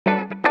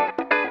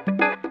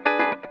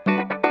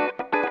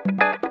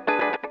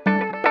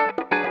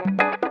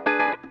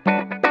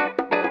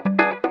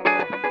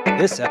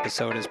This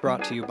episode is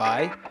brought to you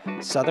by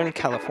Southern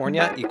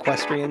California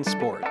Equestrian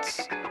Sports.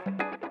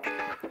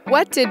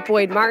 What did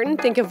Boyd Martin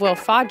think of Will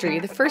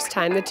Faudree the first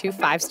time the two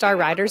five-star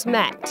riders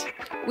met?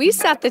 We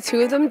sat the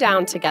two of them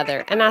down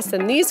together and asked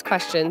them these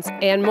questions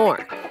and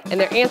more, and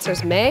their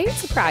answers may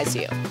surprise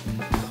you.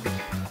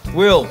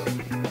 Will,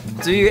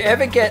 do you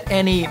ever get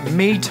any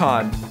me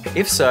time?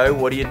 If so,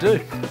 what do you do?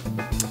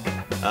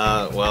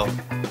 Well,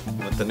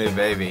 with the new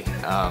baby,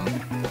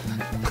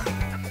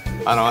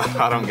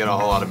 I don't get a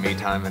whole lot of me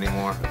time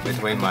anymore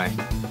between my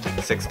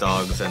 6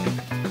 dogs and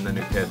the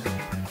new kid.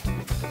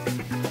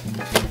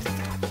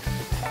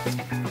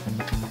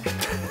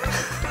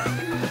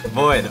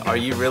 Boyd, are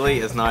you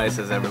really as nice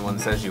as everyone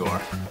says you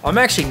are? I'm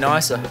actually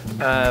nicer.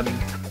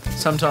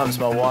 Sometimes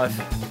my wife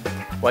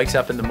wakes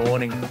up in the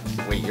morning.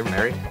 Wait, you're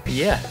married?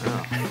 Yeah.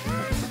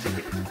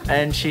 Oh,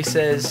 And she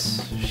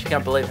says she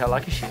can't believe how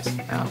lucky she is.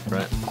 oh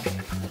right.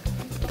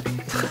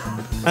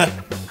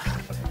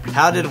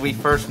 How did we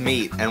first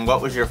meet, and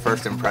what was your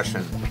first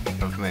impression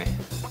of me?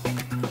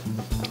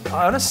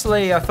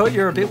 Honestly, I thought you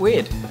were a bit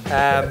weird.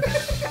 I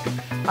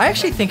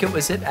actually think it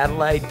was at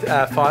Adelaide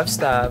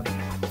 5-star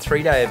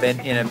 3-day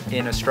event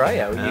in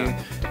Australia.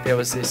 Yeah. There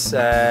was this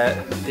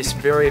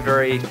very,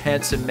 very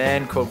handsome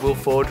man called Will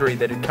Faudree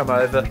that had come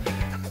over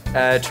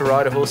to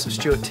ride a horse of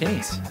Stuart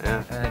Tinney's.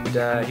 Yeah.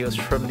 And he was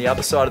from the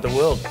other side of the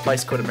world, a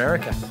place called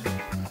America.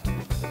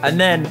 And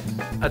then,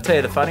 I'll tell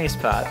you the funniest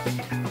part,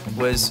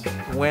 was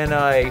when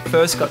I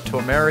first got to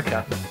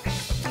America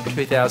in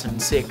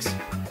 2006,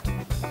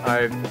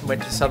 I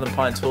went to Southern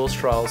Pines Horse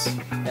Trials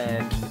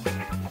and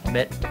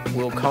met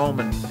Will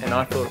Coleman, and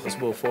I thought it was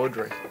Will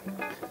Faudree.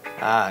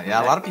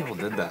 Yeah, a lot of people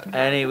did that.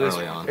 And he was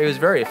early on.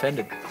 very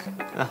offended.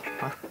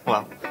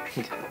 Well,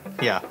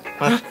 yeah.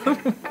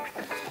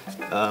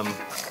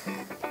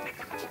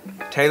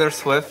 Taylor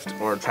Swift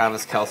or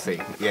Travis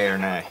Kelce, yay or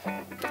nay?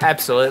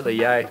 Absolutely,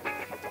 yay.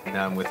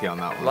 Yeah, I'm with you on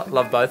that one.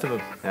 Love both of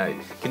them. Yeah.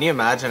 Can you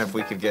imagine if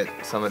we could get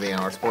somebody in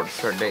our sport to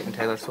start dating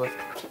Taylor Swift?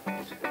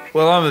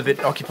 Well, I'm a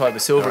bit occupied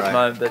with Silver All at the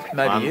moment, but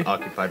maybe I'm you.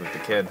 occupied with the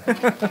kid.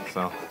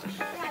 So,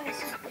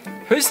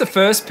 Who's the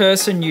first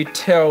person you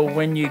tell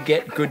when you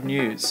get good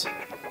news?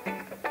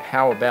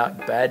 How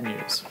about bad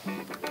news?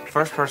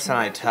 first person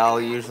I tell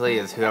usually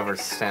is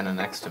whoever's standing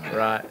next to me.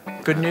 Right.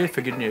 Good news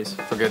for good news.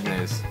 For good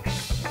news.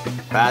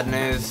 Bad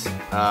news,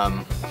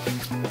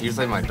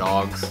 usually my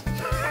dogs.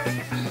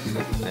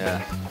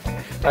 Yeah.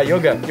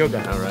 You'll go.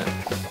 All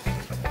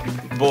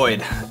right.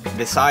 Boyd,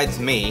 besides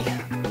me,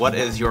 what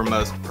is your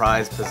most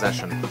prized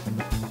possession?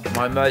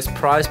 My most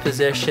prized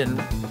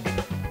possession,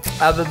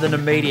 other than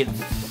immediate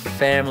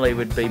family,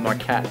 would be my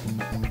cat,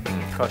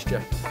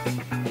 Kostya.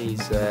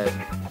 He's a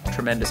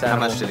tremendous How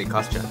animal. much did he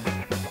cost you?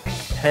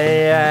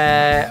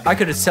 Hey, I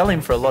could sell him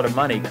for a lot of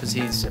money because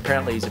he's a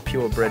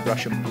purebred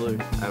Russian blue.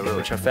 Oh, really?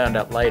 Which I found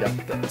out later.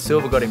 That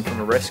Silver got him from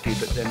a rescue,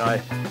 but then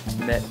I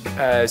met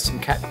some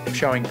cat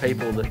showing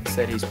people that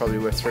said he's probably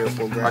worth 3 or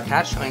 4 Are grand.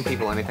 cats showing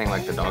people anything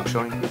like the dog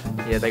showing?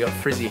 Yeah, they got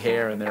frizzy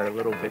hair and they're a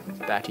little bit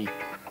batty.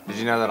 Did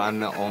you know that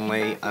I'm the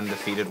only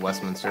undefeated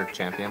Westminster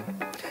champion?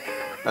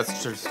 That's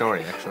a true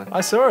story, actually.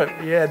 I saw it.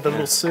 Yeah, the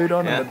little suit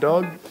on Yeah. and the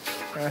dog.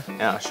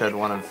 Yeah, I showed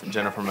one of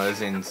Jennifer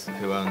Mosine's,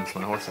 who owns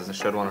my horses. I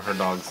showed one of her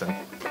dogs and,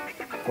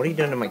 what are you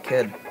doing to my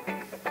kid?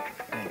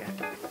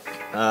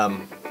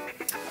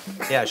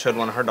 Yeah, I showed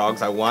one of her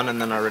dogs. I won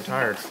and then I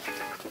retired.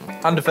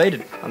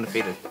 Undefeated.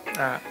 Undefeated.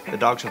 The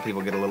dog show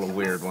people get a little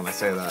weird when I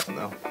say that,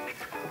 though.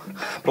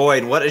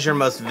 Boyd, what is your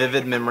most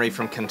vivid memory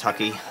from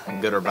Kentucky,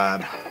 good or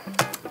bad?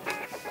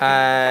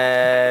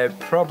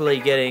 Probably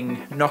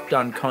getting knocked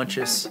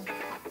unconscious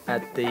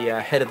at the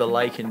head of the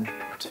lake in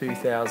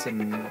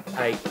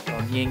 2008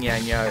 on Yin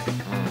Yang Yo.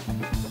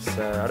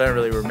 So I don't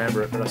really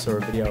remember it, but I saw a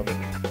video of it.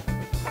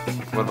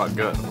 What about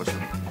good? What's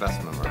your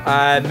best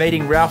memory?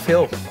 Meeting Ralph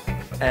Hill.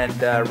 And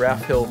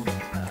Ralph Hill,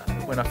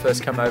 when I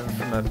first come over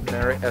from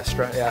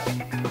Australia,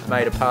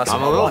 made a pass.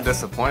 I'm a little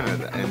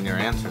disappointed in your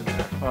answer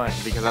there. Why?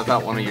 Because I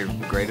thought one of your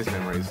greatest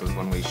memories was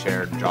when we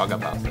shared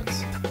jog-up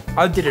outfits.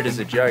 I did it as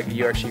a joke.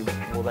 You actually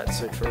wore that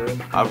suit for real.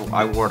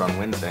 I wore it on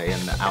Wednesday,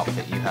 and the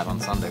outfit you had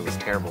on Sunday was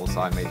terrible, so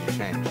I made you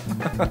change.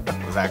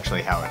 It was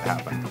actually how it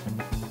happened.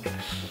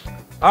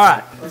 All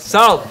right,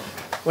 sold.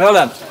 Well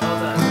done.